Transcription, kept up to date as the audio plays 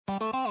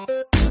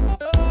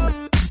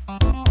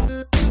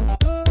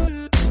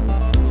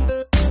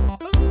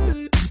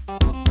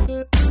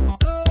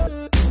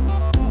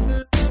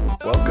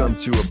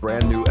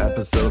brand new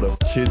episode of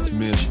Kids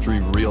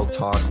Ministry Real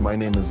Talk. My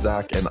name is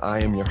Zach and I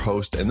am your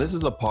host. And this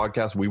is a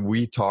podcast where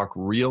we talk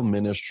real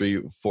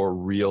ministry for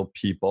real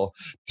people.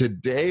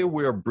 Today,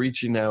 we're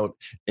breaching out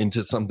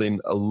into something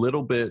a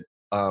little bit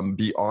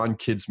beyond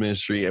kids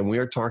ministry, and we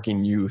are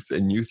talking youth.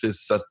 And youth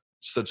is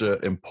such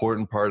an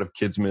important part of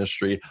kids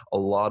ministry. A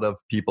lot of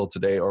people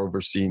today are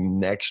overseeing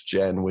Next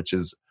Gen, which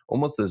is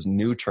almost this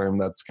new term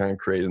that's kind of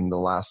created in the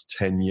last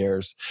 10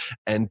 years.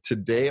 And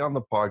today on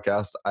the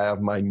podcast, I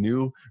have my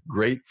new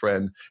great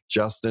friend,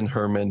 Justin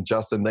Herman.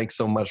 Justin, thanks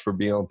so much for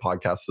being on the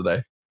podcast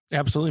today.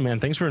 Absolutely, man.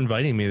 Thanks for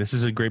inviting me. This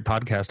is a great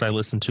podcast. I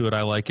listen to it.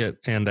 I like it.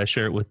 And I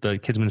share it with the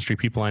kids ministry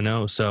people I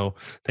know. So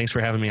thanks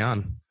for having me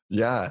on.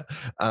 Yeah.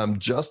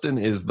 Justin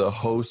is the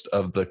host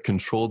of the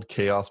Controlled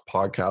Chaos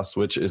podcast,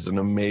 which is an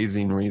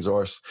amazing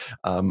resource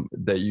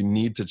that you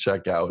need to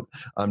check out.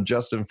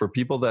 Justin, for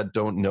people that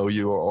don't know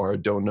you or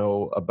don't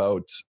know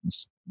about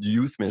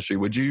youth ministry,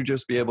 would you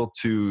just be able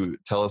to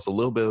tell us a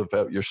little bit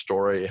about your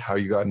story, how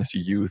you got into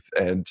youth,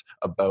 and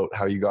about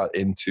how you got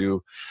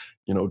into,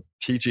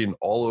 teaching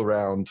all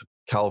around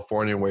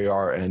California where you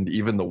are and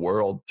even the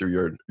world through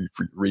your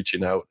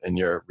reaching out and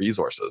your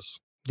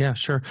resources? Yeah,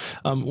 sure.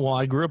 Well,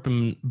 I grew up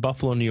in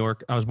Buffalo, New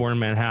York. I was born in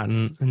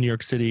Manhattan, New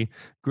York City,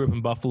 grew up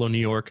in Buffalo, New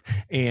York,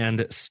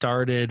 and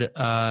started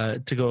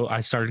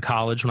I started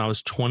college when I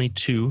was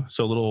 22,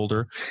 so a little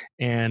older,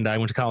 and I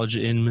went to college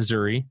in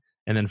Missouri.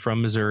 And then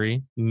from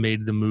Missouri,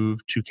 made the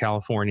move to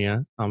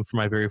California for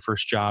my very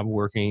first job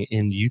working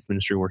in youth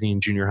ministry, working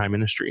in junior high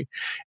ministry.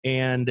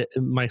 And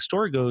my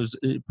story goes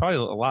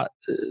probably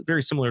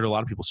very similar to a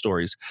lot of people's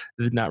stories.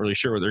 They're not really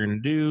sure what they're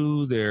going to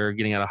do. They're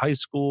getting out of high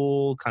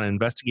school, kind of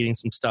investigating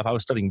some stuff. I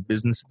was studying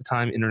business at the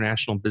time,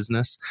 international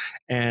business,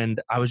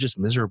 and I was just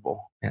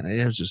miserable. And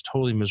it was just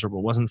totally miserable.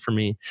 It wasn't for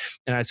me.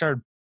 And I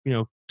started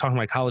talking to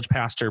my college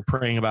pastor,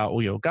 praying about,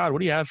 God, what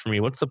do you have for me?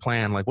 What's the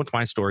plan? Like, what's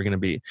my story going to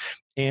be?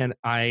 And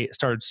I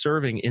started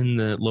serving in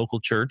the local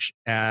church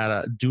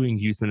at doing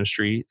youth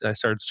ministry. I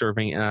started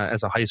serving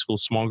as a high school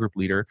small group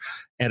leader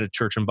at a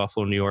church in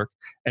Buffalo, New York.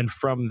 And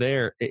from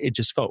there, it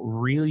just felt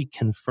really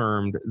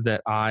confirmed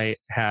that I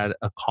had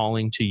a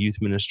calling to youth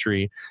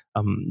ministry,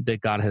 that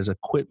God has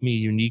equipped me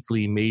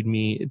uniquely, made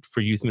me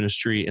for youth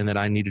ministry, and that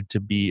I needed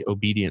to be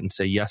obedient and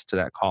say yes to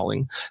that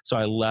calling. So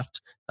I left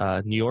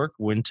New York,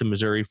 went to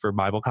Missouri for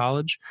Bible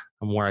college,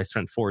 where I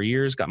spent 4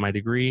 years, got my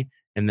degree,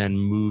 and then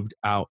moved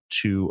out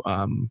to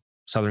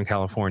Southern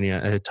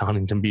California to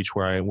Huntington Beach,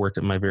 where I worked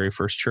at my very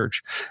first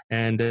church.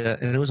 And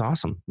it was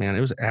awesome, man.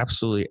 It was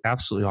absolutely,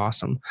 absolutely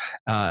awesome.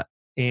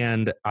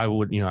 And I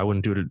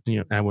wouldn't do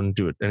it. I wouldn't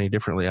do it any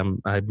differently.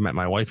 I met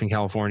my wife in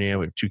California.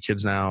 We have 2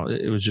 kids now.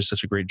 It was just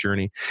such a great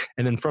journey.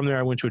 And then from there,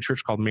 I went to a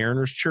church called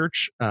Mariners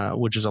Church,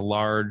 which is a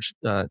large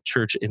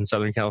church in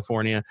Southern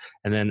California.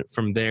 And then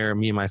from there,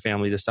 me and my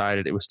family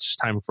decided it was just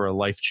time for a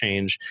life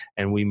change,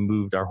 and we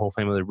moved our whole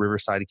family to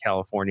Riverside,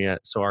 California,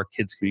 so our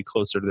kids could be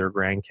closer to their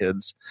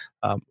grandkids,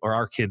 or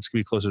our kids could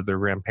be closer to their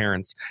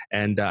grandparents.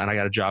 And I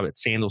got a job at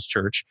Sandals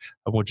Church,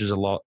 which is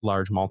a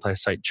large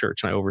multi-site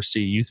church, and I oversee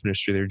youth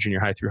ministry there,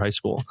 junior high through high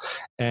school.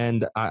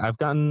 And I've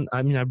been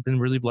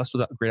really blessed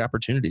with great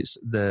opportunities.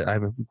 I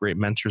have great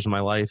mentors in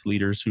my life,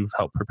 leaders who've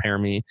helped prepare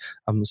me.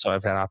 So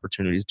I've had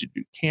opportunities to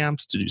do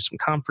camps, to do some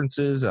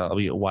conferences. I'll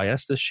be at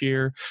YS this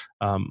year.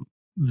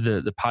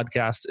 The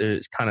podcast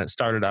is kind of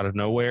started out of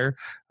nowhere.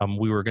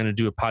 We were going to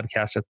do a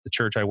podcast at the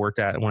church I worked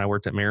at when I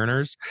worked at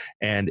Mariners,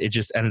 and it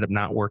just ended up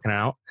not working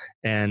out.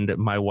 And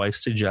my wife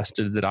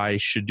suggested that I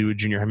should do a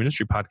junior high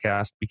ministry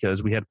podcast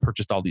because we had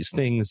purchased all these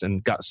things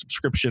and got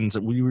subscriptions,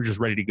 and we were just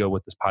ready to go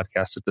with this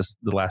podcast at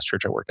the last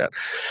church I worked at.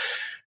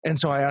 And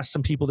so I asked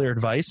some people their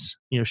advice.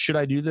 Should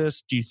I do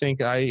this? Do you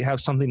think I have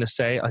something to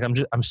say? Like,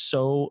 I'm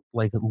so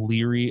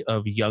leery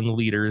of young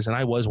leaders, and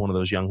I was one of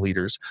those young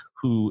leaders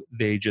who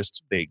they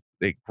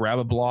grab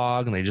a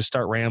blog and they just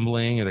start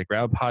rambling, or they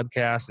grab a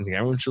podcast and think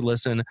everyone should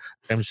listen.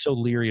 I'm so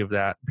leery of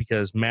that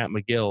because Matt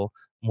McGill,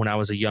 when I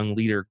was a young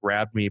leader,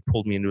 grabbed me,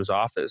 pulled me into his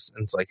office,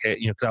 and it's like, hey,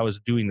 because I was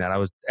doing that. I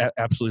was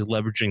absolutely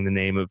leveraging the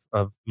name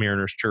of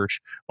Mariners Church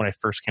when I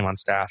first came on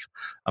staff.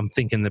 I'm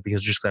thinking that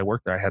because I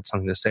worked there, I had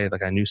something to say,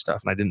 like I knew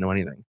stuff and I didn't know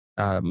anything.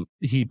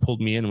 He pulled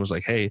me in and was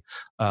like, hey,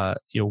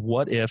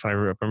 what if, and I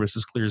remember this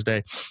as clear as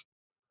day,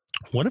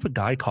 what if a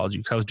guy called you,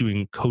 because I was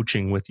doing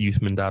coaching with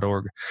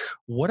youthman.org.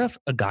 What if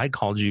a guy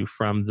called you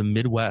from the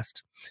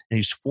Midwest and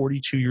he's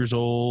 42 years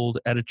old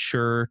at a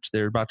church,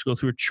 they're about to go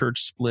through a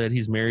church split,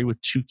 he's married with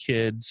 2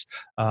 kids,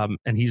 and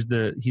he's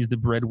the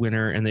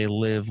breadwinner, and they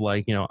live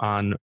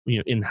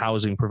in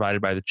housing provided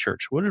by the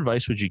church. What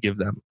advice would you give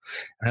them?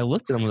 And I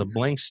looked at him with a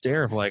blank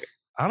stare of like,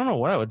 I don't know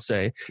what I would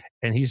say.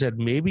 And he said,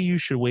 maybe you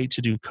should wait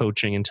to do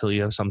coaching until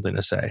you have something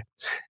to say.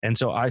 And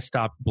so I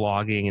stopped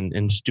blogging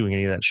and just doing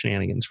any of that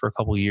shenanigans for a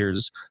couple of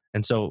years.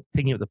 And so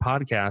picking up the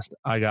podcast,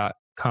 I got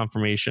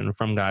confirmation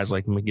from guys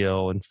like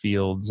McGill and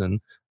Fields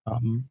and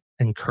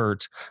and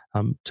Kurt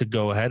to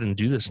go ahead and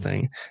do this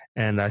thing.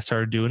 And I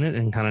started doing it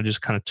and kind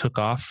of took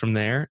off from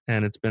there.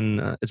 And it's been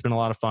a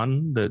lot of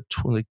fun. I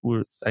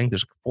think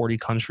there's 40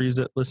 countries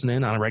that listen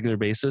in on a regular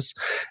basis.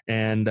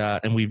 And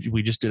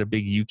we just did a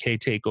big UK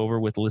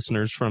takeover with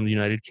listeners from the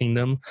United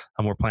Kingdom.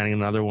 We're planning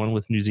another one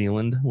with New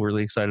Zealand. We're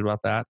really excited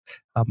about that.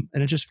 And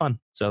it's just fun.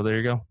 So there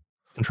you go.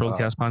 Controlled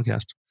Chaos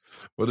Podcast.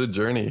 What a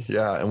journey.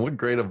 Yeah. And what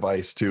great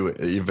advice too,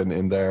 even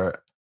in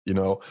there.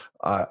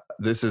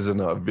 This isn't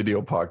a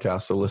video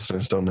podcast, so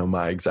listeners don't know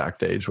my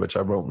exact age, which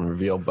I won't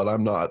reveal, but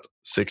I'm not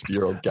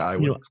 60-year-old guy.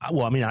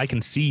 I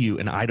can see you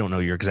and I don't know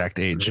your exact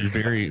age. It's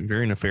very,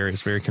 very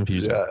nefarious, very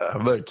confusing. Yeah,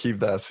 I'm going to keep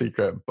that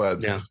secret.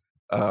 But,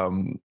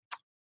 I'm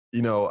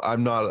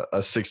not a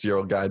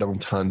 60-year-old guy. I don't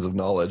have tons of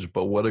knowledge,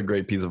 but what a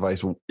great piece of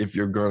advice. If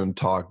you're going to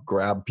talk,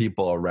 grab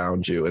people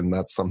around you. And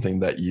that's something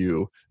that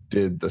you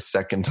did the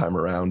second time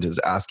around, is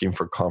asking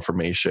for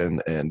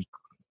confirmation and,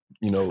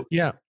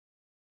 Yeah,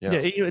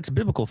 it's a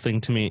biblical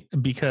thing to me,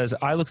 because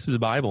I look through the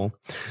Bible,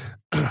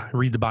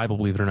 read the Bible,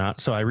 believe it or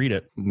not. So I read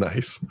it.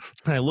 Nice.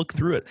 And I look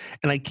through it,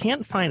 and I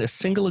can't find a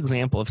single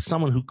example of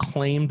someone who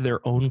claimed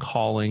their own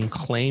calling,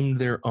 claimed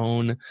their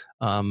own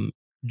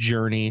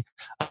journey.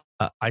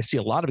 I see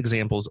a lot of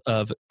examples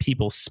of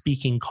people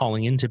speaking,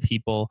 calling into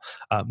people,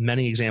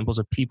 many examples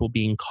of people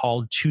being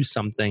called to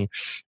something,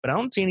 but I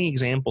don't see any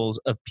examples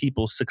of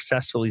people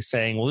successfully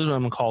saying, well, this is what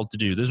I'm called to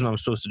do. This is what I'm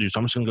supposed to do. So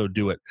I'm just going to go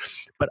do it.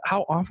 But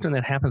how often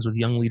that happens with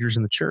young leaders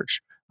in the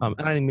church. And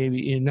I think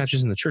maybe not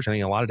just in the church, I think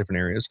in a lot of different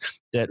areas,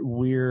 that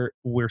we're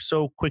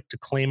so quick to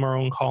claim our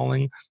own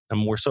calling,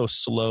 and we're so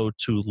slow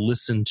to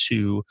listen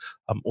to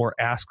or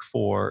ask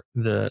for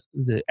the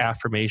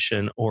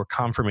affirmation or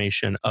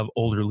confirmation of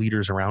older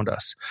leaders around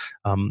us.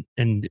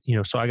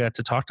 So I got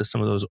to talk to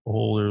some of those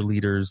older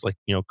leaders like,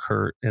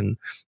 Kurt and,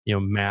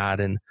 Matt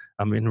and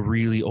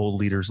really old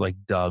leaders like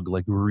Doug,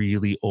 like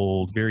really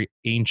old, very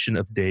ancient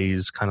of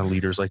days kind of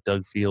leaders like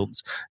Doug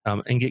Fields,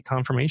 and get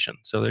confirmation.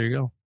 So there you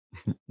go.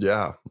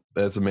 Yeah,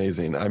 that's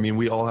amazing. I mean,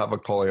 we all have a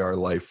calling in our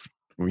life.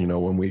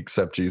 When we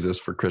accept Jesus,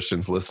 for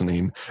Christians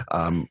listening,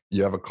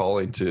 you have a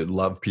calling to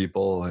love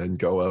people and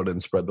go out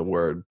and spread the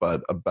word.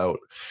 But about,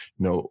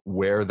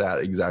 where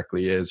that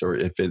exactly is, or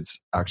if it's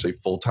actually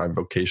full-time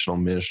vocational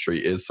ministry,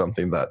 is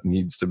something that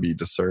needs to be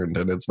discerned.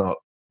 And it's not,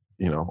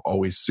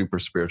 always super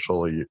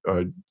spiritual.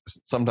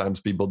 Sometimes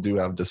people do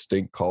have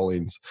distinct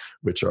callings,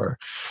 which are,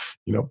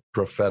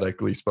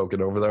 prophetically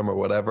spoken over them or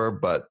whatever,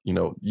 but,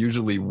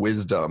 usually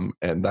wisdom,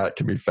 and that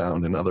can be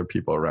found in other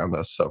people around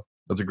us. So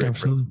that's a great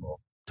principle.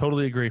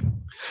 Totally agree.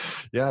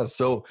 Yeah.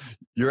 So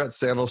you're at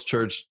Sandals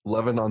Church,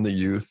 loving on the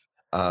youth.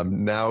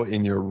 Now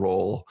in your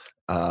role,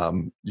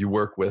 you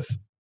work with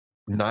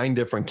 9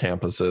 different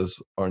campuses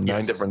or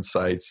 9 different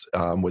sites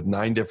with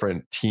 9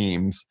 different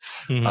teams.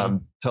 Mm-hmm.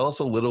 Tell us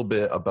a little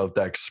bit about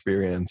that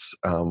experience.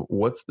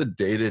 What's the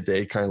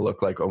day-to-day kind of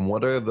look like, and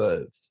what are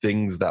the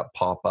things that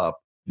pop up,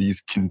 these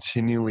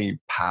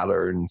continually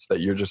patterns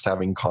that you're just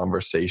having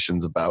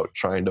conversations about,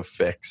 trying to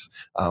fix?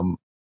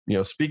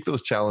 Speak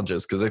those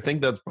challenges, because I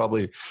think that's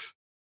probably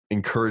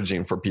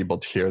encouraging for people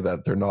to hear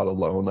that they're not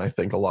alone. I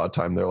think a lot of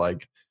time they're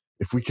like,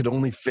 if we could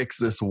only fix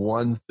this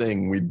one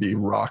thing, we'd be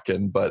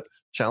rocking. But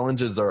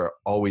challenges are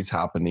always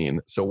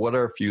happening. So what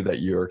are a few that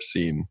you're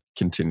seeing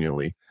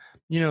continually?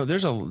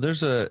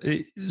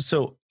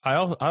 So I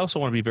also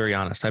want to be very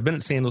honest. I've been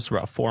at Sandals for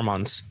about 4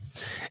 months,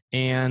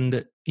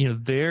 and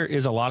there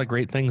is a lot of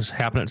great things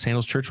happening at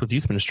Sandals Church with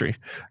youth ministry.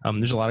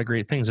 There's a lot of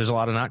great things. There's a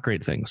lot of not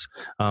great things.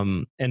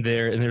 And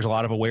there's a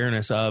lot of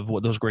awareness of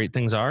what those great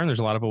things are, and there's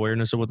a lot of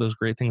awareness of what those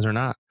great things are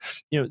not.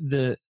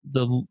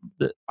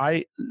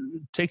 I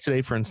take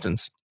today, for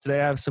instance. Today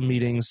I have some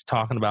meetings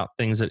talking about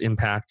things that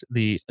impact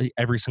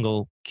every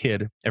single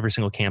kid, every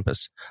single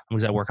campus,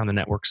 because I work on the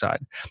network side.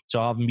 So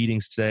I'll have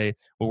meetings today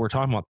where we're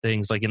talking about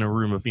things like in a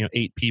room of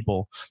 8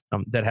 people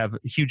that have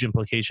huge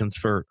implications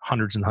for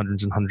hundreds and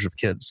hundreds and hundreds of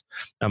kids.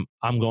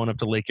 I'm going up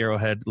to Lake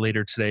Arrowhead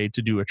later today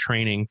to do a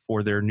training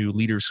for their new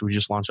leaders. So we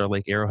just launched our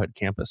Lake Arrowhead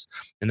campus.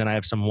 And then I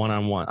have some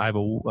one-on-one. I have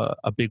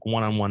a big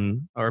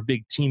one-on-one or a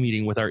big team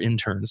meeting with our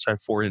interns. So I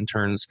have 4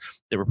 interns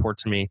that report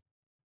to me.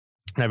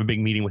 I have a big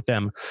meeting with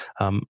them.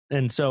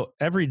 And so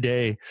every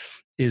day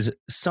is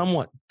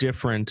somewhat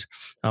different.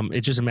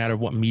 It's just a matter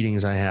of what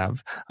meetings I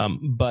have.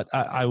 But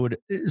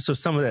so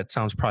some of that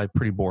sounds probably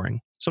pretty boring.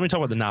 So let me talk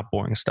about the not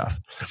boring stuff.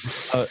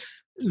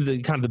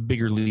 The kind of the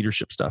bigger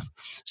leadership stuff.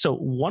 So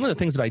one of the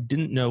things that I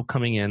didn't know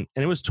coming in,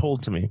 and it was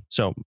told to me.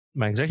 So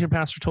my executive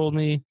pastor told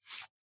me,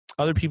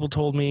 other people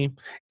told me,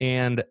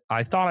 and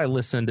I thought I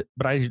listened,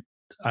 but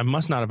I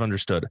must not have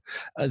understood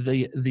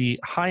the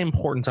high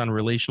importance on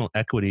relational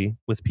equity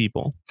with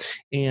people.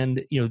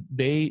 And,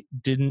 they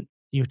didn't,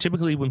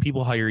 typically when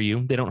people hire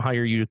you, they don't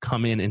hire you to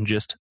come in and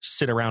just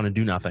sit around and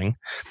do nothing.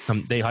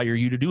 They hire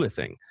you to do a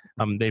thing.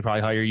 They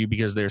probably hire you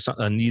because there's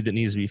a need that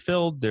needs to be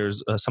filled.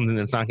 There's something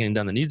that's not getting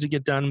done that needs to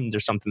get done.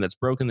 There's something that's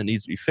broken that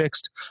needs to be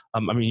fixed.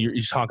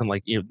 You're talking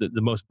like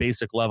the most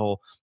basic level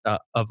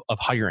of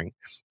hiring.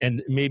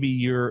 And maybe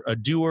you're a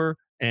doer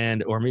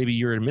or maybe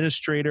you're an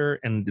administrator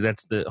and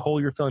that's the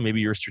hole you're filling.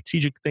 Maybe you're a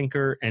strategic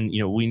thinker and,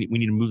 we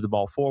need to move the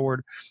ball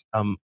forward.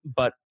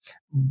 But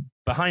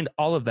behind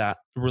all of that,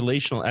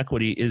 relational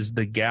equity is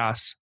the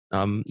gas.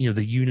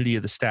 The unity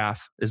of the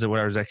staff is what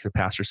our executive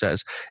pastor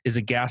says, is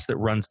a gas that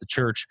runs the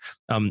church.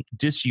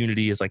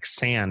 Disunity is like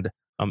sand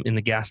in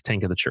the gas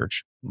tank of the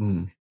church.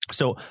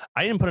 So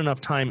I didn't put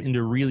enough time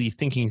into really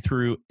thinking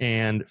through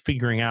and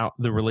figuring out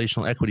the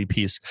relational equity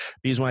piece,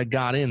 because when I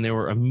got in, there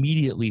were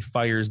immediately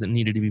fires that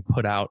needed to be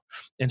put out.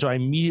 And so I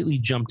immediately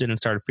jumped in and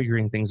started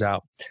figuring things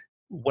out.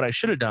 What I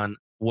should have done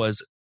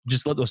was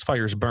just let those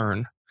fires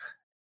burn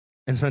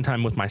and spend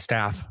time with my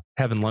staff,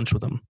 having lunch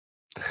with them.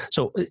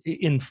 So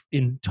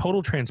in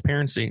total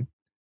transparency,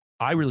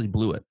 I really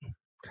blew it.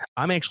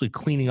 I'm actually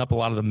cleaning up a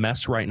lot of the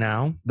mess right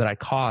now that I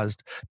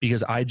caused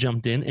because I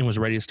jumped in and was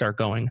ready to start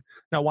going.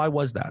 Now, why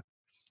was that?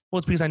 Well,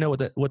 it's because I know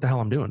what the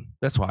hell I'm doing.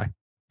 That's why.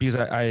 Because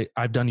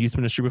I've done youth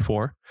ministry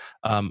before.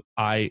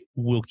 I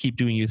will keep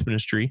doing youth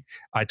ministry.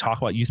 I talk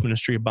about youth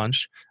ministry a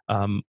bunch.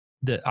 I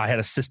had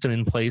a system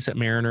in place at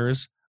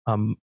Mariners.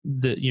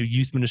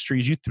 Youth ministry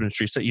is youth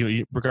ministry. So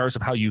regardless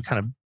of how you kind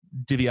of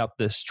divvy out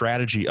the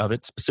strategy of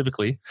it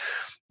specifically,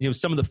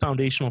 some of the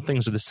foundational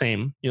things are the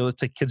same. Let's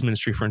take kids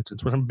ministry, for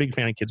instance. I'm a big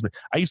fan of kids.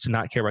 I used to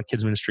not care about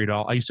kids ministry at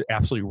all. I used to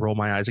absolutely roll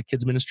my eyes at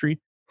kids ministry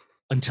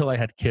until I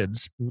had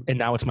kids. And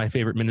now it's my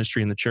favorite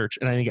ministry in the church.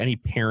 And I think any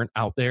parent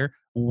out there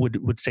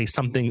would say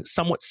something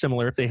somewhat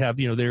similar if they have,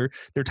 their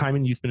time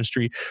in youth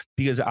ministry,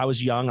 because I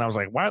was young and I was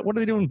like, what are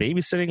they doing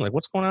babysitting? Like,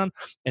 what's going on?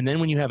 And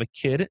then when you have a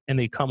kid and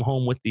they come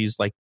home with these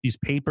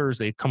papers,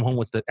 they come home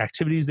with the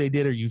activities they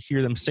did, or you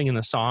hear them singing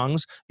the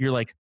songs, you're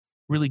like,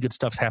 really good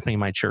stuff's happening in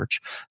my church.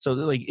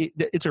 So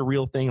it's a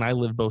real thing. And I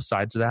live both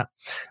sides of that.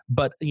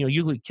 But,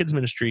 usually kids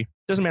ministry,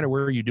 doesn't matter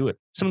where you do it.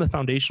 Some of the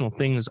foundational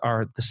things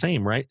are the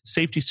same, right?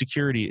 Safety,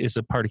 security is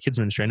a part of kids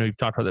ministry. I know you've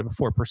talked about that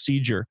before.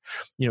 Procedure,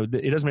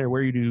 it doesn't matter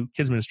where you do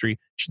kids ministry,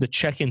 the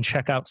check-in,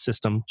 check-out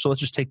system. So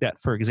let's just take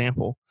that for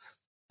example.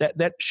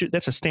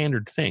 That's a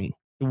standard thing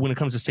when it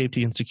comes to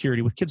safety and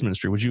security with kids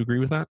ministry. Would you agree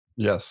with that?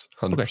 Yes,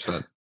 100%.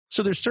 Okay.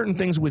 So there's certain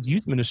things with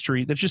youth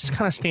ministry that's just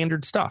kind of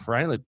standard stuff,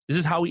 right? Like, this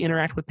is how we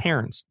interact with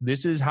parents.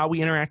 This is how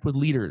we interact with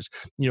leaders.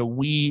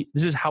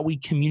 This is how we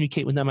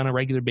communicate with them on a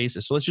regular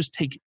basis. So let's just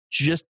take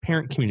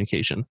parent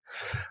communication.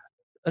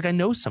 Like, I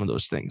know some of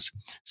those things.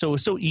 So it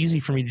was so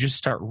easy for me to just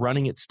start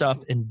running at stuff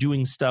and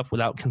doing stuff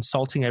without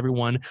consulting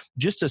everyone,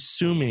 just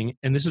assuming,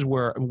 and this is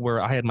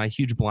where I had my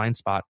huge blind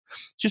spot,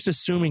 just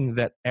assuming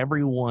that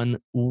everyone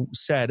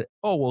said,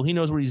 oh, well, he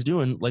knows what he's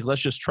doing. Like,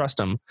 let's just trust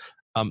him.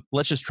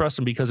 Let's just trust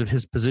him because of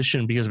his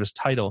position, because of his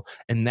title.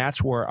 And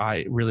that's where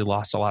I really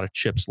lost a lot of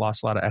chips,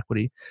 lost a lot of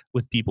equity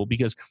with people,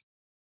 because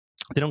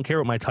they don't care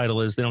what my title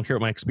is. They don't care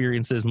what my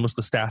experience is. Most of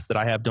the staff that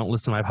I have don't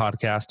listen to my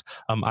podcast.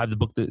 I have the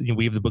book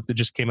we have the book that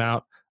just came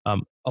out.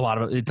 A lot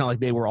of it's not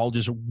like they were all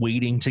just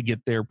waiting to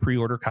get their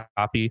pre-order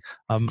copy.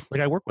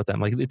 I work with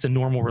them. Like, it's a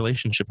normal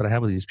relationship that I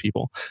have with these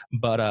people.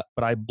 But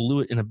I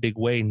blew it in a big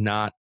way,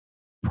 not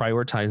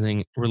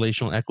prioritizing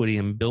relational equity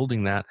and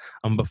building that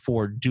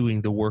before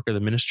doing the work of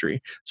the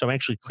ministry. So I'm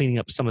actually cleaning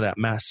up some of that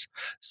mess.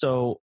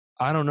 So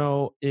I don't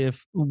know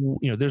if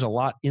there's a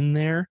lot in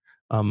there,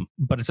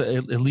 but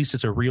at least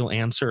it's a real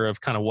answer of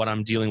kind of what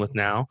I'm dealing with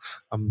now,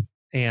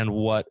 and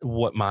what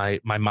my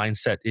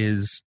mindset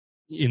is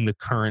in the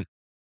current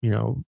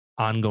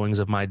ongoings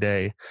of my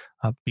day,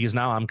 because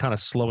now I'm kind of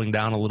slowing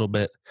down a little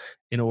bit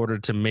in order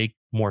to make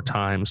more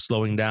time,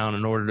 slowing down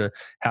in order to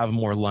have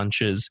more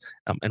lunches,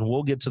 and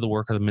we'll get to the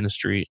work of the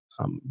ministry,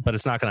 but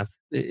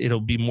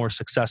it'll be more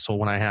successful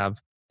when I have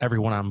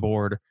everyone on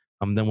board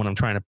than when I'm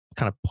trying to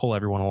kind of pull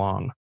everyone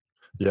along.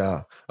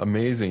 Yeah,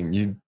 amazing.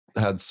 You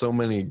had so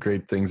many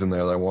great things in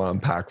there that I want to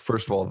unpack.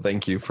 First of all,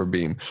 thank you for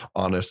being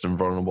honest and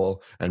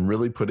vulnerable and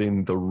really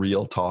putting the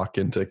real talk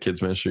into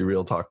Kids Ministry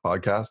Real Talk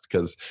podcast,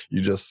 because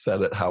you just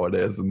said it how it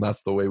is, and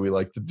that's the way we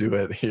like to do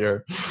it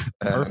here.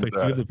 Perfect. You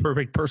have the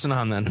perfect person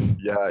on then.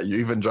 Yeah, you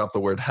even dropped the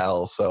word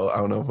hell, so I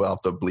don't know if we'll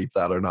have to bleep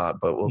that or not,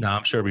 but no,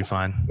 I'm sure it'll be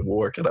fine. We'll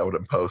work it out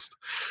in post.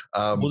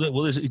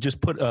 We'll just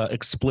put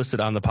explicit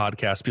on the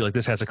podcast. Be like,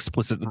 this has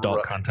explicit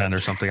adult content or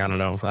something. I don't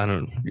know. I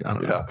don't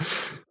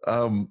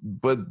know.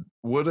 But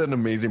what an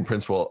amazing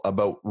principle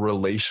about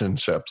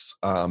relationships,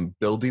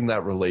 building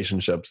that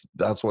relationships.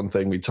 That's one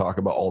thing we talk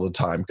about all the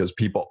time, because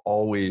people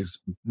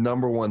always,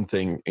 number one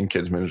thing in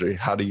kids ministry,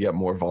 how do you get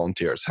more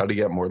volunteers? How do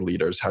you get more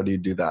leaders? How do you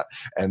do that?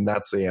 And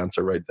that's the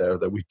answer right there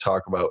that we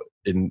talk about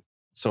in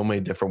so many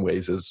different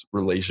ways, is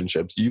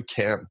relationships. You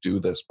can't do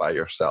this by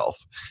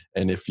yourself.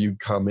 And if you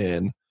come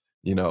in,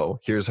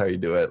 here's how you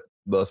do it.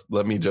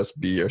 Let me just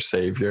be your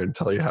savior and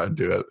tell you how to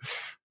do it.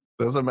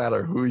 Doesn't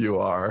matter who you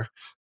are,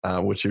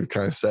 which you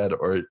kind of said,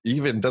 or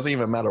even doesn't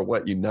even matter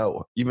what you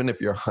know. Even if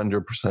you're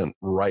 100%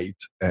 right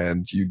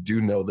and you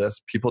do know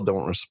this, people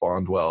don't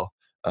respond well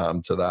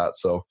to that.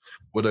 So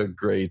what a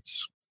great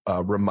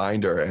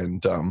reminder.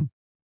 And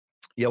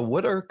Yeah,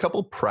 what are a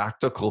couple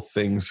practical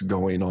things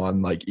going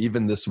on, like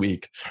even this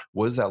week?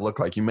 What does that look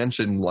like? You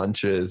mentioned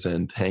lunches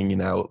and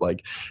hanging out.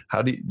 Like,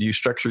 how do you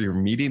structure your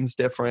meetings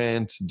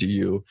different? Do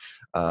you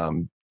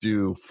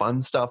do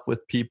fun stuff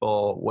with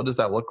people? What does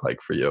that look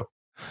like for you?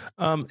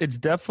 It's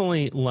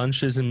definitely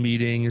lunches and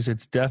meetings.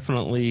 It's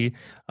definitely,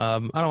 I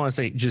don't want to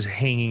say just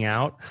hanging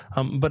out,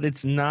 but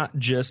it's not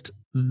just,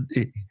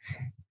 it,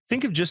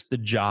 think of just the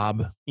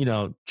job,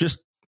 just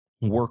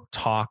work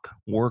talk,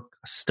 work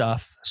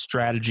stuff,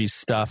 strategy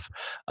stuff.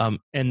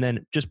 And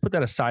then just put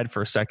that aside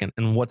for a second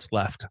and what's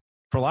left.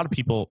 For a lot of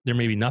people, there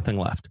may be nothing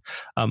left.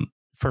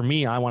 For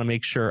me, I want to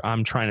make sure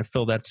I'm trying to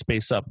fill that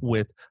space up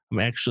with, I'm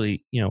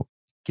actually,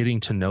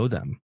 getting to know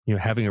them,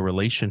 having a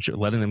relationship,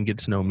 letting them get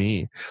to know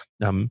me,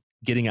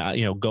 getting out,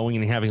 going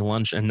and having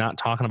lunch and not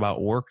talking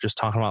about work, just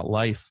talking about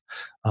life,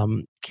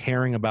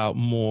 caring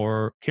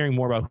more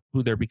about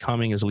who they're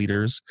becoming as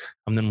leaders,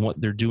 than what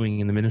they're doing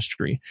in the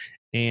ministry.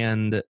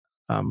 And,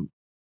 um,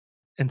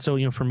 and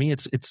so, for me,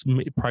 it's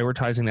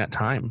prioritizing that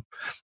time.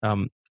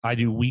 I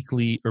do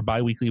weekly or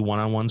biweekly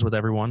one-on-ones with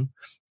everyone,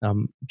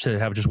 to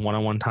have just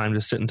one-on-one time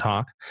to sit and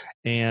talk.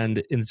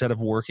 And instead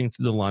of working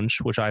through the lunch,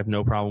 which I have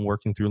no problem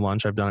working through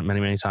lunch, I've done it many,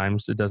 many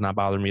times. It does not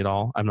bother me at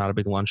all. I'm not a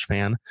big lunch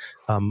fan.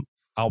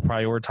 I'll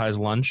prioritize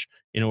lunch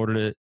in order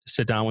to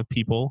sit down with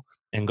people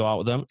and go out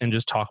with them and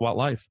just talk about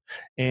life.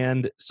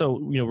 And so,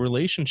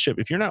 relationship,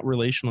 if you're not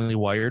relationally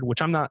wired,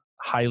 which I'm not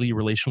highly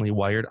relationally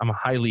wired, I'm a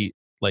highly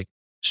like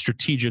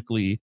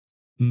strategically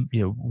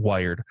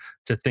wired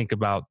to think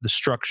about the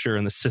structure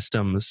and the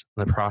systems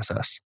and the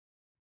process.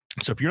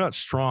 So if you're not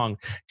strong,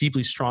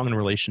 deeply strong in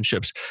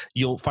relationships,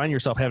 you'll find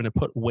yourself having to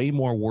put way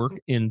more work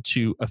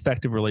into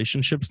effective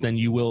relationships than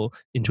you will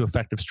into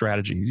effective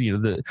strategy.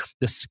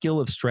 The skill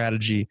of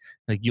strategy,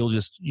 like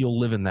you'll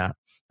live in that.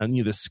 And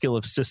the skill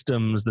of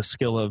systems, the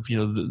skill of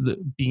the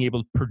being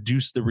able to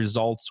produce the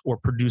results or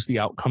produce the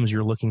outcomes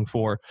you're looking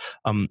for,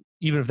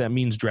 even if that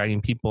means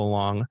dragging people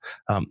along.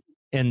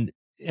 And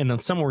in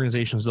some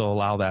organizations they'll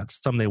allow that,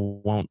 some they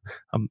won't.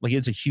 Like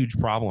it's a huge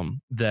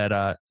problem that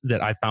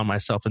I found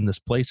myself in this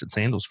place at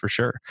Sandals for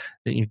sure.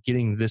 That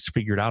getting this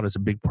figured out is a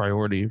big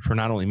priority for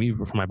not only me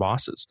but for my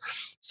bosses.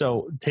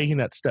 So taking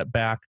that step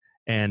back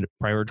and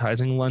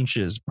prioritizing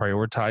lunches,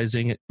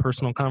 prioritizing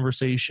personal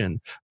conversation,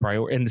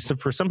 and so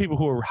for some people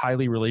who are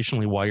highly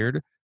relationally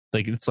wired,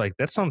 like it's like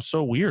that sounds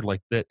so weird,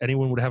 like that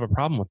anyone would have a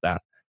problem with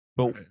that.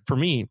 But for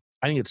me,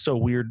 I think it's so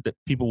weird that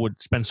people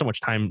would spend so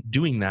much time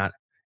doing that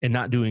and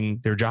not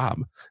doing their job,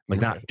 like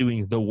not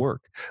doing the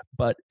work.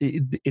 But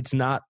it's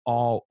not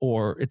all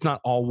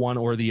one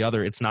or the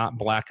other. It's not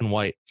black and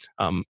white.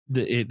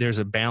 There's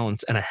a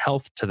balance and a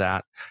health to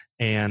that,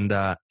 and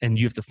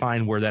you have to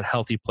find where that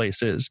healthy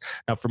place is.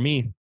 Now, for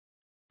me,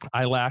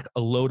 I lack a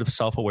load of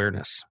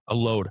self-awareness, a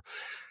load.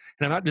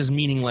 And I'm not just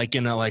meaning like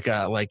in a I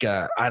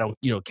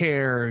don't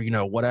care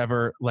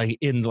whatever, like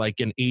in like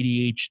an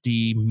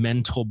ADHD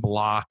mental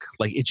block.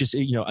 Like it just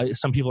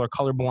some people are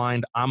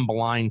colorblind. I'm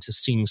blind to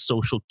seeing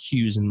social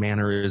cues and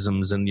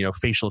mannerisms and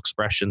facial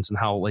expressions and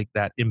how like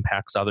that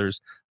impacts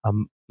others.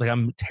 Like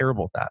I'm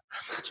terrible at that.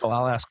 So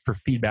I'll ask for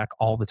feedback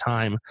all the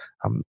time,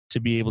 to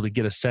be able to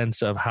get a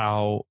sense of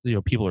how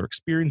people are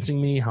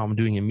experiencing me, how I'm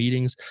doing in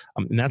meetings,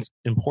 and that's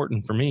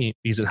important for me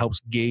because it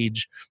helps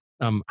gauge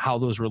how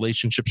those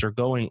relationships are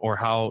going, or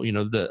how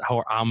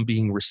how I'm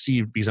being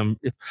received. Because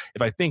if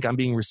I think I'm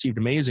being received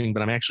amazing,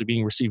 but I'm actually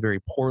being received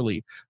very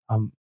poorly,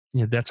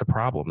 that's a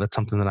problem. That's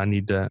something that I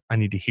need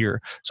to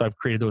hear. So I've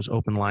created those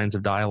open lines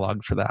of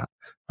dialogue for that.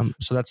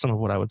 So that's some of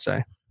what I would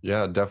say.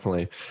 Yeah,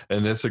 definitely.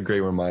 And it's a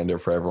great reminder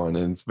for everyone.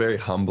 And it's very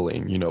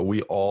humbling.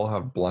 We all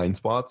have blind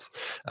spots,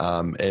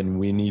 and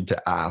we need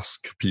to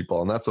ask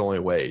people. And that's the only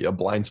way. A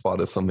blind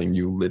spot is something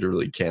you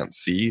literally can't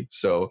see.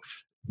 So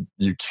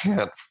you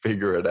can't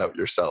figure it out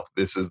yourself.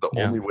 This is the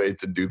only way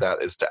to do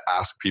that, is to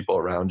ask people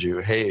around you,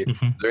 hey, is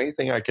there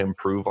anything I can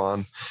improve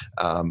on?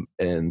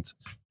 And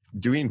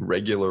doing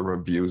regular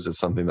reviews is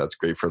something that's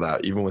great for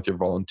that, even with your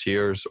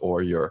volunteers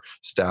or your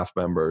staff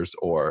members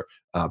or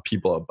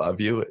people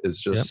above you, is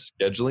just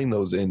scheduling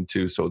those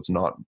into, so it's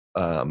not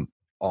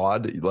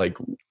odd. Like,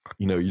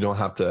 you don't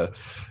have to,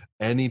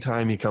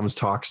 anytime he comes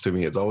talks to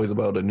me, it's always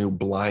about a new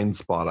blind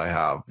spot I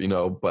have,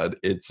 but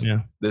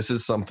this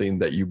is something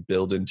that you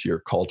build into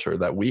your culture,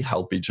 that we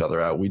help each other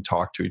out. We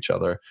talk to each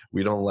other.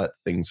 We don't let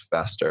things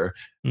fester,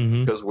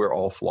 because we're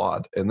all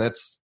flawed. And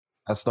that's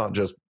not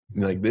just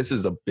like, this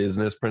is a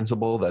business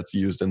principle that's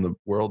used in the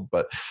world,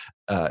 but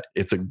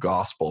it's a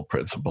gospel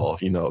principle,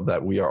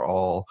 that we are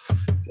all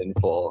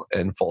sinful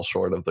and fall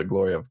short of the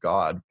glory of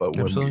God. But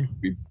when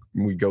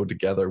we go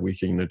together, we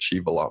can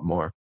achieve a lot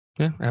more.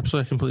 Yeah,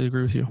 absolutely. I completely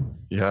agree with you.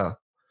 Yeah,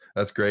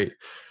 that's great.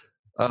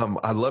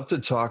 I'd love to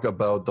talk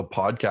about the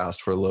podcast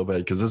for a little bit,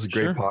 because this is a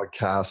great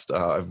podcast.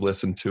 I've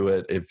listened to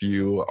it. If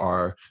you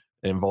are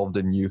involved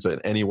in youth in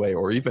any way,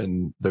 or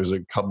even there's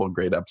a couple of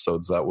great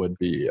episodes that would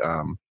be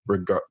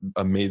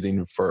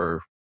amazing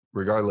for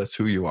regardless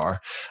who you are.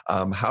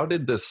 How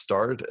did this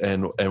start,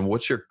 and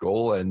what's your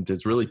goal? And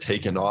it's really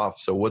taken off.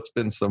 So what's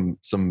been some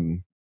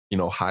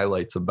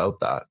highlights about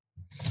that?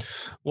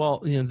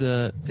 Well,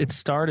 it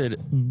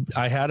started.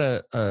 I had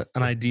an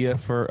idea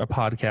for a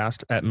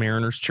podcast at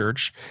Mariners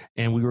Church,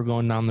 and we were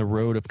going down the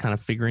road of kind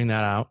of figuring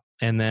that out.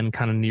 And then,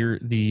 kind of near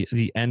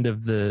the end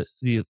of the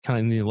kind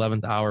of in the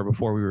 11th hour,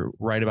 before we were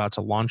right about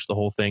to launch the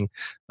whole thing,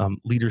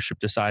 leadership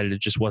decided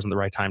it just wasn't the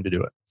right time to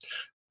do it.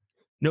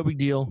 No big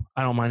deal.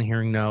 I don't mind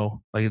hearing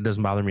no. Like, it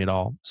doesn't bother me at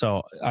all.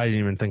 So I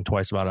didn't even think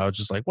twice about it. I was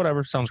just like,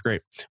 whatever, sounds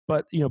great.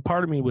 But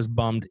part of me was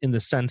bummed in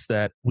the sense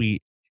that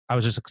I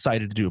was just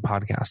excited to do a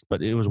podcast,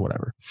 but it was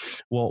whatever.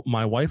 Well,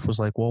 my wife was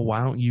like, well,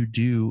 why don't you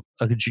do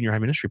a junior high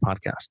ministry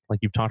podcast? Like,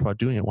 you've talked about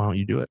doing it. Why don't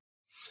you do it?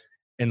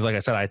 And like I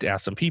said, I had to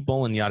ask some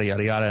people and yada,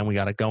 yada, yada, and we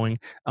got it going.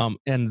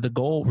 And the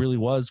goal really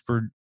was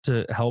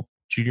to help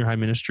junior high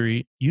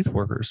ministry youth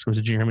workers. It was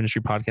a junior high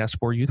ministry podcast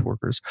for youth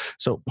workers.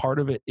 So part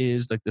of it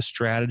is like the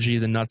strategy,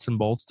 the nuts and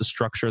bolts, the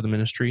structure of the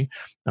ministry.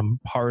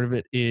 Part of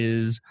it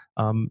is,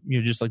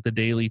 just like the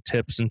daily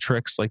tips and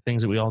tricks, like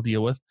things that we all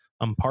deal with.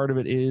 Part of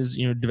it is,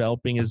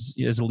 developing as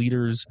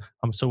leaders.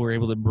 So we're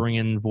able to bring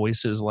in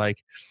voices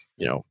like,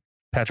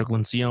 Patrick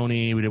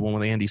Lencioni. We did one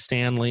with Andy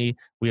Stanley.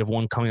 We have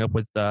one coming up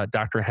with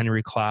Dr.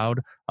 Henry Cloud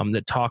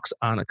that talks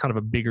on a kind of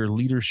a bigger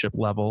leadership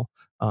level.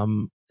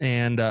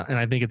 And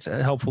I think it's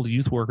helpful to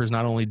youth workers,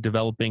 not only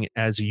developing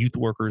as youth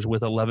workers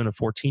with 11 to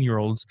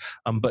 14-year-olds,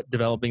 but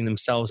developing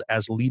themselves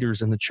as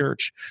leaders in the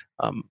church.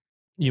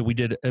 We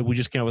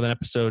just came up with an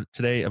episode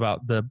today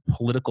about the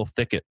political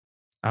thicket.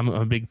 I'm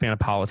a big fan of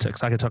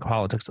politics. I could talk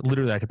politics.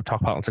 Literally, I could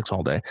talk politics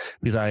all day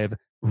because I have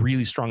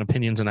really strong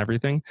opinions on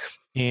everything.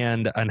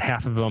 And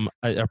half of them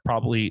are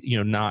probably,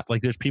 not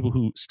like, there's people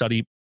who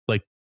study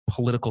like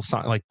political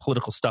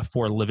stuff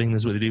for a living.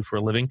 This is what they do for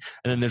a living.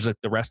 And then there's like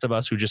the rest of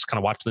us who just kind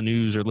of watch the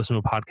news or listen to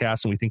a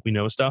podcast and we think we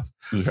know stuff.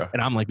 Yeah.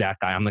 And I'm like that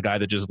guy. I'm the guy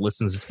that just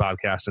listens to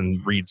podcasts and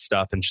reads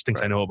stuff and just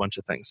thinks I know a bunch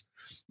of things.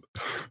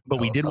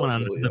 But we did one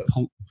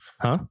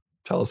on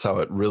Tell us how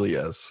it really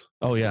is.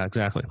 Oh yeah,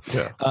 exactly.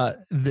 Yeah.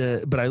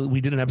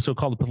 We did an episode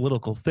called "The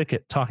Political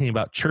Thicket," talking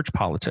about church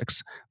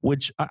politics,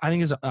 which I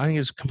think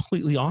is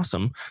completely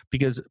awesome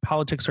because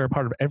politics are a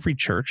part of every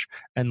church,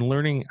 and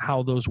learning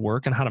how those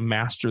work and how to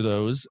master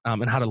those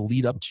and how to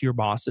lead up to your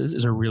bosses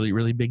is a really,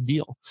 really big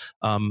deal.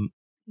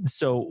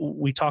 So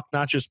we talk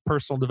not just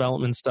personal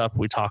development stuff.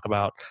 We talk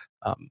about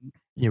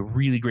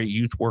really great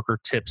youth worker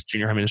tips,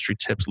 junior high ministry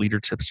tips, leader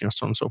tips, so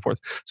on and so forth.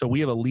 So we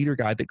have a leader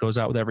guide that goes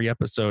out with every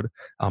episode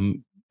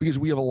because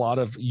we have a lot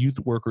of youth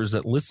workers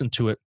that listen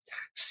to it,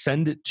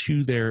 send it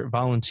to their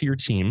volunteer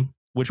team,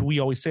 which we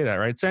always say that,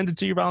 right? Send it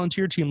to your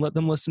volunteer team, let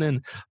them listen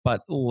in.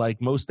 But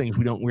like most things,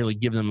 we don't really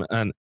give them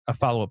a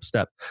follow-up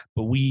step,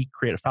 but we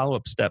create a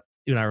follow-up step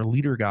in our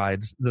leader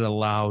guides that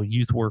allow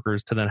youth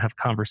workers to then have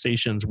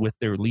conversations with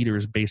their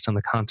leaders based on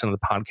the content of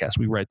the podcast.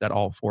 We write that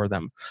all for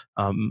them.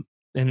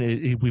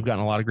 We've gotten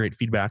a lot of great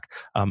feedback,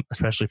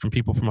 especially from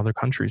people from other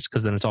countries,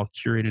 because then it's all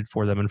curated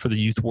for them. And for the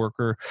youth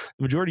worker,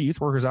 the majority of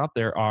youth workers out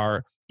there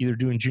are either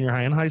doing junior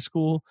high and high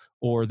school,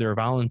 or they're a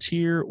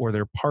volunteer, or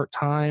they're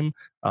part-time.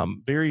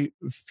 Very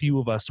few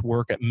of us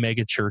work at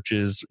mega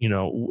churches.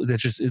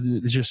 There's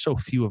just so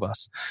few of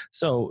us.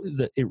 So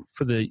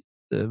for the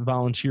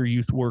volunteer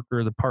youth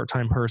worker, the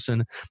part-time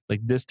person, like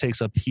this takes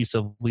a piece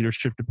of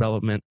leadership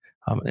development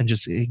and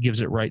just it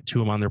gives it right to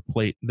them on their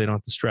plate. They don't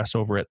have to stress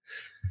over it.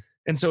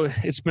 And so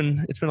it's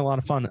been a lot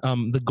of fun.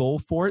 The goal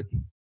for it,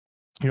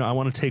 I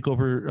want to take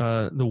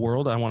over the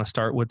world. I want to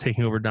start with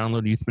taking over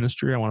Download Youth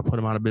Ministry. I want to put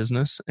them out of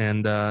business,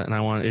 and I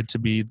want it to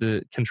be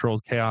the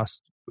Controlled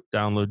Chaos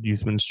Download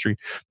Youth Ministry.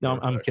 No,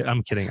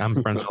 I'm kidding.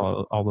 I'm friends with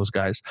all those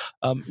guys.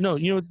 No,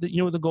 what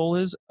the goal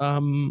is.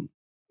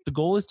 The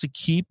goal is to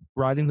keep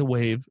riding the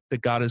wave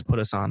that God has put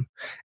us on,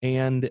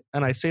 and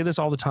I say this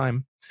all the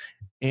time.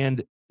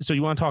 And so,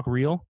 you want to talk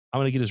real? I'm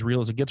going to get as real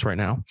as it gets right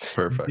now.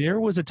 Perfect. There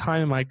was a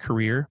time in my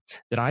career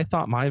that I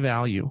thought my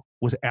value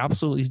was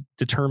absolutely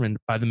determined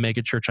by the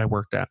mega church I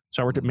worked at.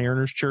 So I worked at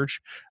Mariners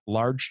Church,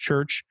 large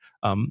church,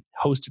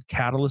 hosted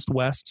Catalyst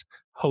West,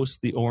 hosts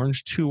the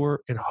Orange Tour,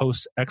 it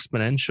hosts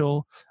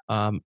Exponential.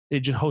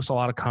 It just hosts a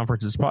lot of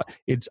conferences.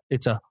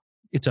 It's a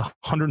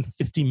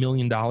 $150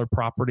 million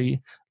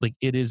property. Like,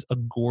 it is a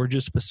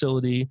gorgeous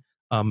facility.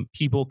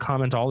 People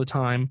comment all the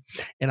time.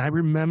 And I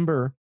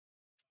remember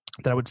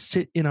that I would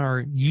sit in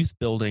our youth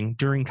building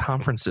during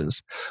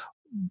conferences,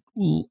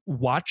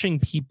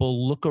 watching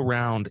people look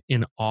around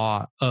in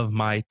awe of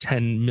my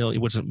 10 million,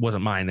 which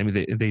wasn't mine. I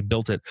mean, they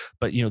built it,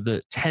 but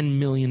the $10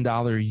 million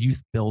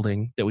youth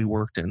building that we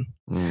worked in.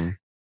 Mm.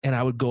 And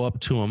I would go up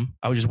to them.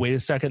 I would just wait a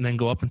second and then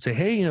go up and say,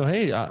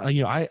 hey,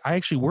 I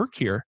actually work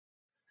here,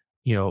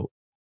 and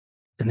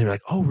they're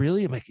like, oh,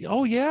 really? I'm like,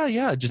 oh,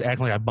 yeah. Just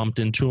acting like I bumped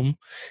into them.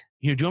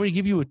 Do you want me to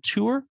give you a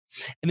tour?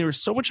 And there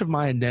was so much of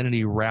my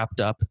identity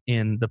wrapped up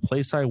in the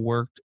place I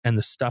worked and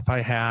the stuff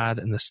I had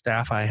and the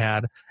staff I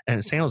had. And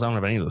at Sandals, I don't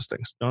have any of those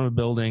things. Don't have a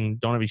building,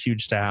 don't have a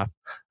huge staff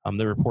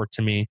that report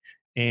to me,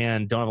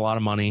 and don't have a lot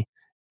of money.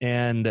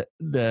 And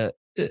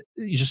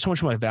just so much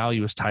of my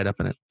value is tied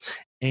up in it.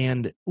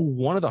 And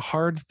one of the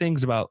hard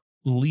things about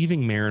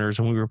leaving Mariners,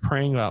 and we were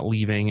praying about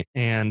leaving,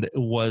 and it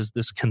was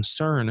this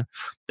concern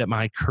that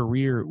my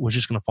career was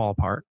just going to fall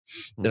apart,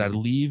 that I'd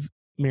leave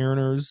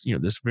Mariners,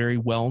 this very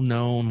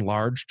well-known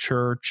large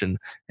church, and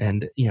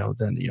then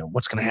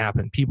what's going to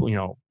happen? People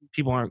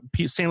aren't.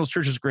 Sandals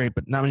Church is great,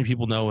 but not many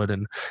people know it,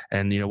 and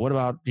what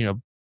about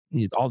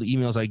all the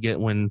emails I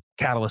get when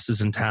Catalyst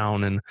is in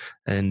town,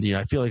 and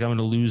I feel like I'm going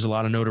to lose a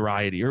lot of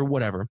notoriety or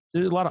whatever.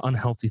 There's a lot of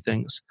unhealthy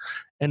things,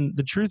 and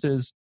the truth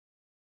is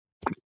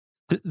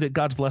that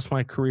God's blessed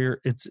my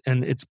career. It's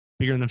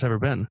bigger than it's ever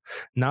been,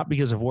 not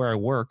because of where I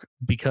work,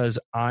 because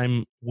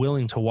I'm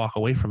willing to walk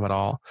away from it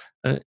all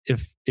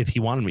if He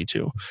wanted me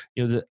to.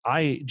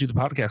 I do the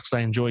podcast because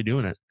I enjoy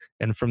doing it,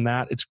 and from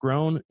that it's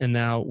grown. And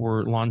now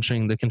we're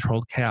launching the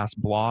Controlled Chaos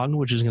blog,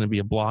 which is going to be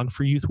a blog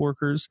for youth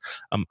workers.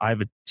 I have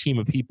a team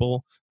of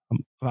people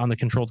on the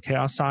Controlled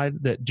Chaos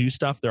side that do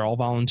stuff. They're all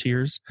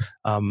volunteers.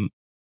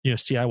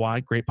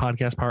 CIY, great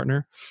podcast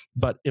partner.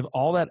 But if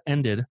all that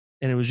ended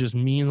and it was just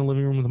me in the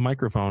living room with a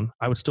microphone,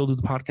 I would still do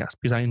the podcast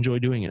because I enjoy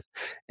doing it.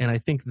 And I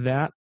think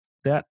that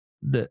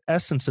the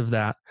essence of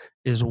that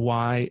is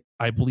why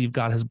I believe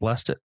God has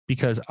blessed it,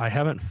 because I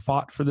haven't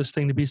fought for this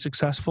thing to be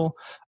successful.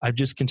 I've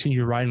just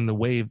continued riding the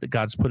wave that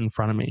God's put in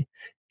front of me.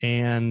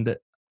 And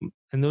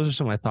those are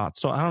some of my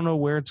thoughts. So I don't know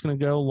where it's going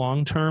to go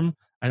long term.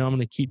 I know I'm going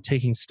to keep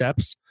taking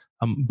steps.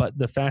 But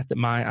the fact that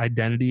my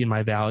identity and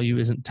my value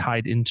isn't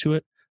tied into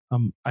it,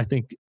 I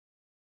think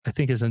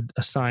is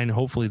a sign,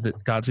 hopefully,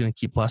 that God's going to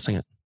keep blessing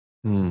it.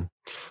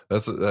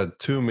 That's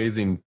two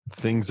amazing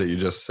things that you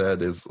just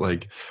said. Is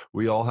like,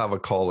 we all have a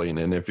calling,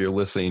 and if you're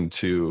listening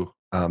to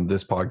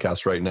this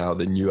podcast right now,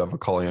 then you have a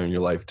calling on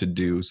your life to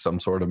do some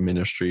sort of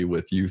ministry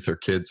with youth or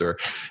kids or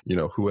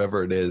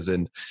whoever it is,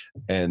 and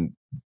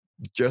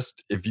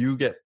just if you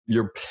get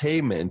your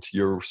payment,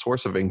 your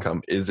source of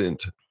income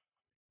isn't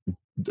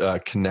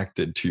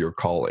connected to your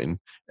calling,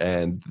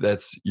 and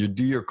that's, you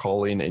do your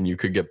calling and you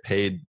could get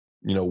paid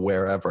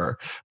wherever,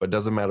 but it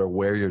doesn't matter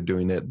where you're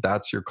doing it.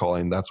 That's your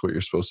calling. That's what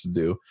you're supposed to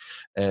do.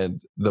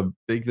 And the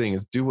big thing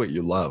is do what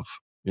you love.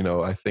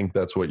 I think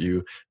that's what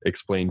you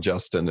explained,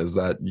 Justin, is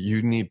that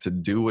you need to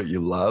do what you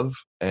love.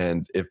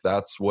 And if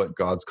that's what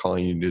God's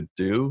calling you to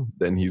do,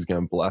 then He's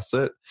going to bless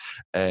it.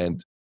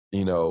 And,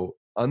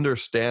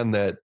 understand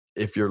that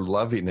if you're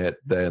loving it,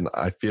 then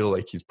I feel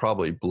like He's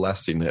probably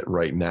blessing it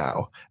right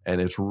now. And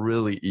it's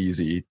really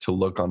easy to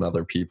look on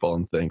other people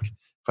and think,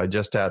 if I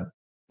just had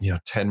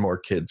 10 more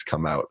kids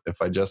come out,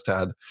 if I just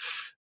had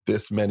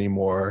this many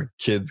more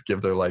kids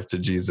give their life to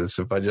Jesus,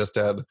 if I just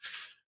had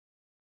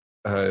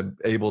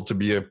able to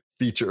be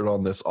featured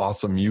on this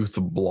awesome youth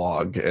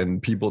blog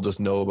and people just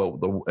know about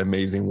the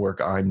amazing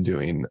work I'm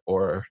doing,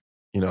 or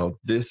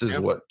this is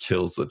what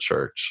kills the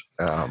church.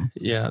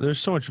 There's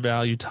so much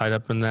value tied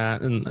up in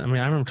that. And I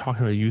remember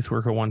talking to a youth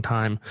worker one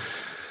time.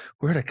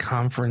 We're at a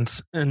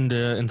conference,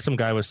 and some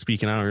guy was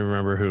speaking. I don't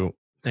remember who.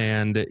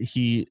 And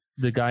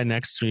the guy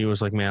next to me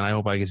was like, man, I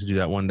hope I get to do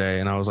that one day.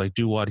 And I was like,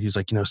 do what? He's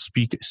like,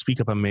 speak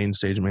up on main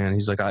stage, man.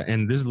 He's like,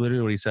 and this is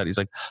literally what he said. He's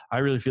like, I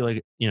really feel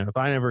like, if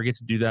I never get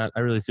to do that, I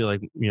really feel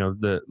like,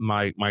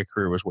 my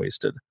career was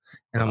wasted.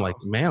 And I'm like,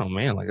 man, oh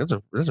man, like that's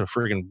a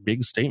freaking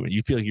big statement.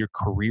 You feel like your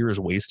career is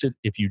wasted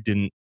if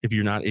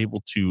you're not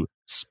able to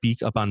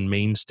speak up on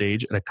main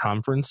stage at a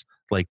conference.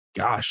 Like,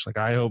 gosh, like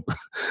I hope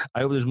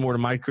there's more to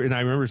my career. And I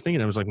remember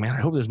thinking, I was like, man,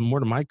 I hope there's more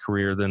to my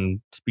career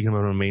than speaking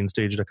about on a main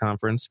stage at a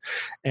conference.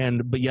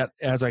 But yet,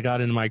 as I got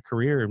into my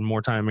career and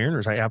more time at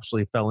Mariners, I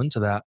absolutely fell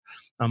into that.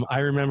 I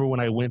remember when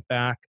I went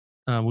back,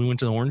 we went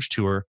to the Orange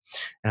Tour,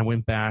 and I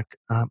went back,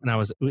 and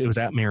it was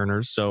at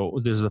Mariners. So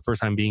this is the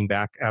first time being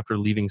back after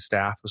leaving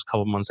staff. It was a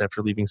couple months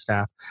after leaving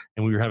staff,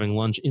 and we were having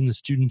lunch in the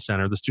student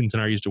center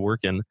I used to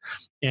work in.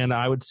 And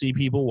I would see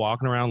people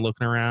walking around,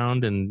 looking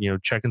around, and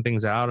checking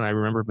things out. And I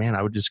remember, man,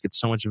 I would just get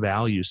so much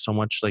value, so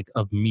much like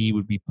of me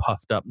would be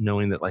puffed up,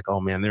 knowing that like,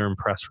 oh man, they're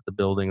impressed with the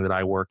building that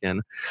I work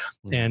in.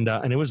 And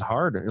it was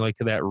hard, like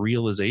that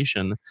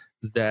realization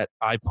that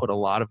I put a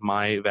lot of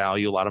my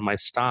value, a lot of my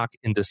stock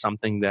into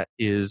something that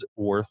is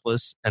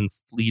worthless and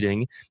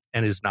fleeting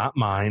and is not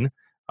mine.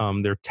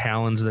 They're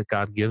talents that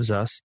God gives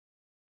us.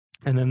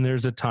 And then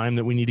there's a time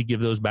that we need to give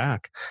those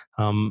back.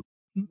 And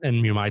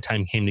my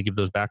time came to give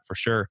those back for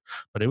sure.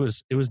 But it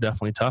was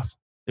definitely tough.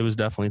 It was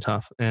definitely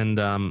tough. And,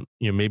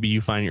 maybe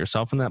you find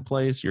yourself in that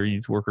place, you're a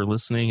youth worker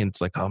listening, and it's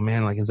like, oh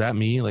man, like, is that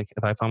me? Like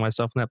if I found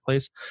myself in that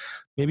place,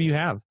 maybe you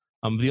have.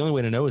 The only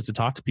way to know is to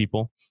talk to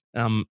people.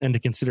 And to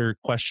consider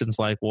questions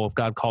like, well, if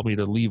God called me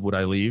to leave, would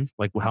I leave?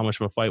 Like, how much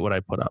of a fight would I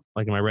put up?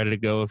 Like, am I ready to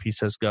go if He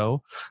says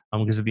go?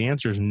 Because if the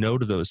answer is no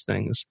to those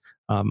things,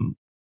 then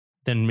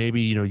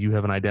maybe, you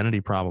have an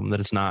identity problem, that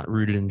it's not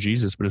rooted in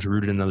Jesus, but it's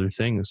rooted in other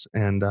things.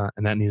 And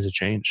that needs to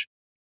change.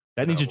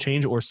 That needs to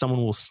change, or someone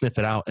will sniff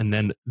it out and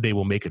then they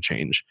will make a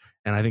change.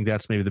 And I think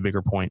that's maybe the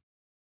bigger point.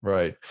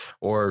 Right.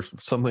 Or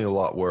something a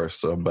lot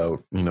worse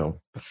about,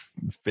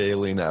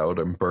 failing out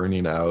and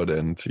burning out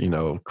and,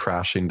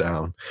 crashing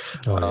down.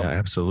 Oh, yeah,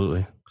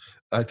 absolutely.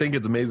 I think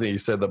it's amazing you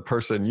said the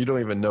person, you don't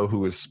even know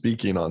who is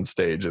speaking on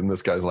stage. And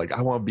this guy's like,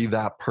 I want to be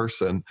that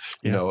person.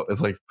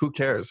 It's like, who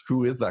cares?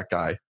 Who is that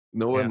guy?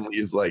 No one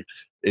leaves. Like,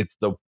 it's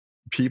the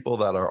people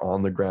that are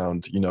on the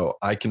ground.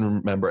 I can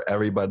remember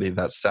everybody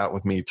that sat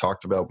with me,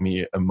 talked about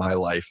me and my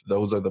life.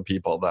 Those are the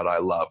people that I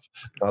love,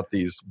 not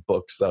these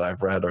books that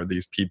I've read or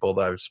these people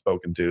that I've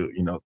spoken to.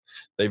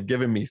 They've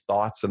given me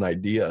thoughts and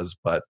ideas,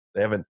 but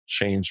they haven't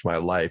changed my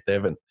life. They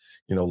haven't,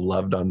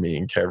 loved on me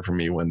and cared for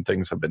me when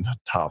things have been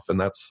tough. And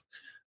that's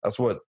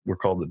what we're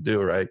called to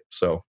do, right?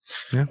 So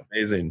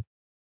amazing.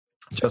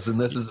 Justin,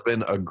 this has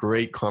been a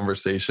great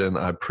conversation.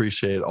 I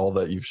appreciate all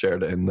that you've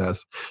shared in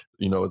this.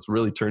 It's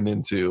really turned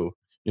into,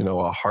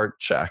 a heart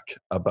check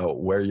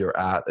about where you're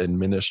at in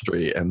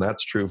ministry. And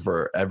that's true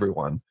for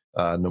everyone,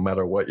 no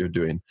matter what you're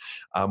doing.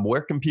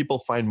 Where can people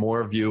find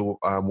more of you?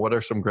 What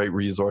are some great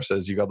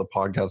resources? You got the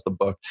podcast, the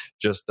book.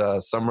 Just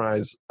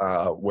summarize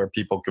where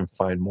people can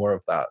find more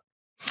of that.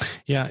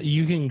 Yeah,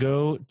 you can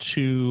go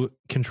to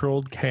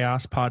Controlled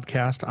Chaos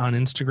Podcast on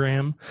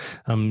Instagram.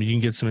 You can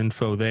get some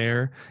info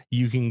there.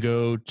 You can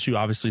go to,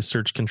 obviously,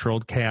 search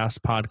Controlled Chaos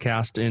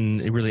Podcast in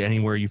really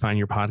anywhere you find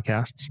your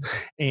podcasts.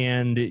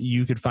 And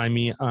you could find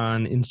me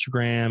on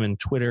Instagram and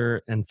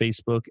Twitter and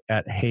Facebook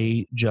at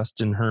Hey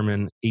Justin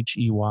Herman,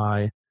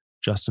 Hey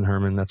Justin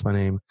Herman, that's my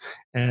name.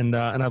 And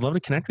I'd love to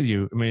connect with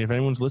you. I mean, if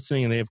anyone's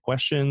listening and they have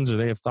questions or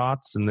they have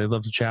thoughts and they'd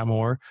love to chat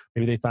more,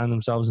 maybe they find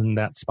themselves in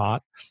that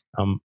spot.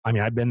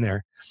 I've been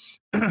there.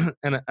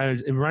 And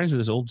it reminds me of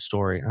this old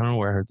story. I don't know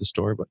where I heard the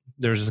story, but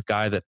there's this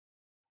guy that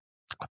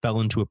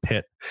fell into a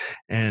pit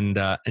and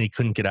he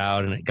couldn't get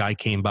out, and a guy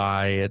came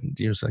by and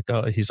he's like,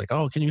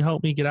 oh, can you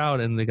help me get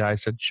out? And the guy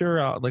said, sure,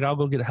 I'll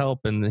go get help.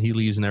 And then he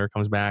leaves and never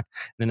comes back.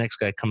 And the next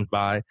guy comes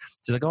by,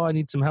 he's like, oh, I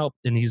need some help.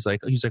 And he's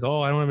like,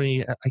 oh, I don't have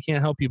any, I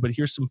can't help you, but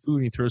here's some food.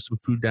 And he throws some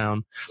food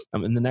down.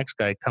 And the next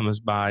guy comes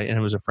by, and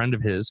it was a friend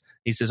of his.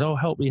 He says, oh,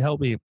 help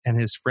me. And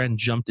his friend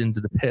jumped into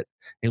the pit.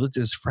 And he looked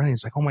at his friend.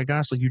 He's like, oh my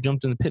gosh, like, you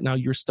jumped in the pit. Now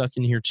you're stuck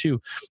in here too.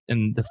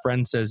 And the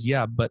friend says,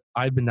 yeah, but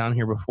I've been down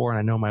here before and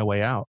I know my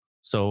way out.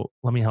 So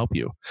let me help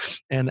you.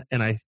 And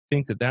I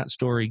think that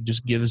story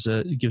just gives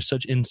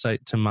such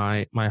insight to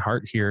my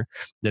heart here,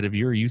 that if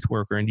you're a youth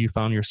worker and you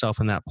found yourself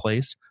in that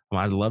place,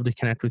 I'd love to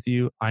connect with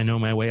you. I know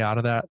my way out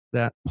of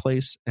that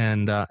place,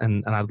 and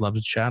I'd love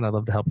to chat. I'd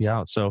love to help you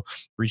out. So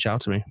reach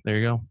out to me. There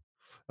you go.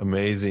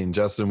 Amazing.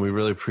 Justin, we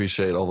really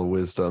appreciate all the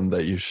wisdom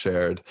that you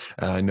shared.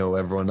 And I know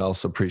everyone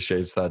else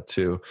appreciates that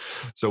too.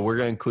 So we're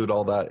going to include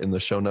all that in the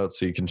show notes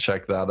so you can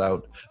check that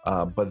out.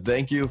 But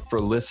thank you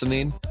for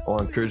listening. I'll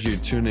encourage you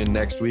to tune in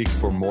next week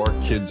for more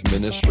Kids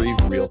Ministry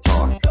Real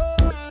Talk.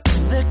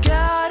 The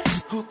God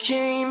who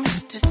came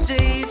to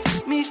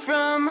save me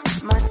from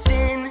my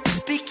sin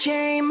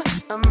became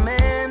a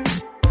man.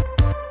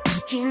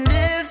 He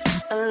lived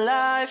a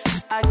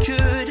life I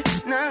could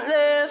not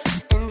live,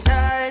 and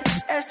died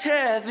as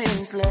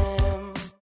heaven's lamb.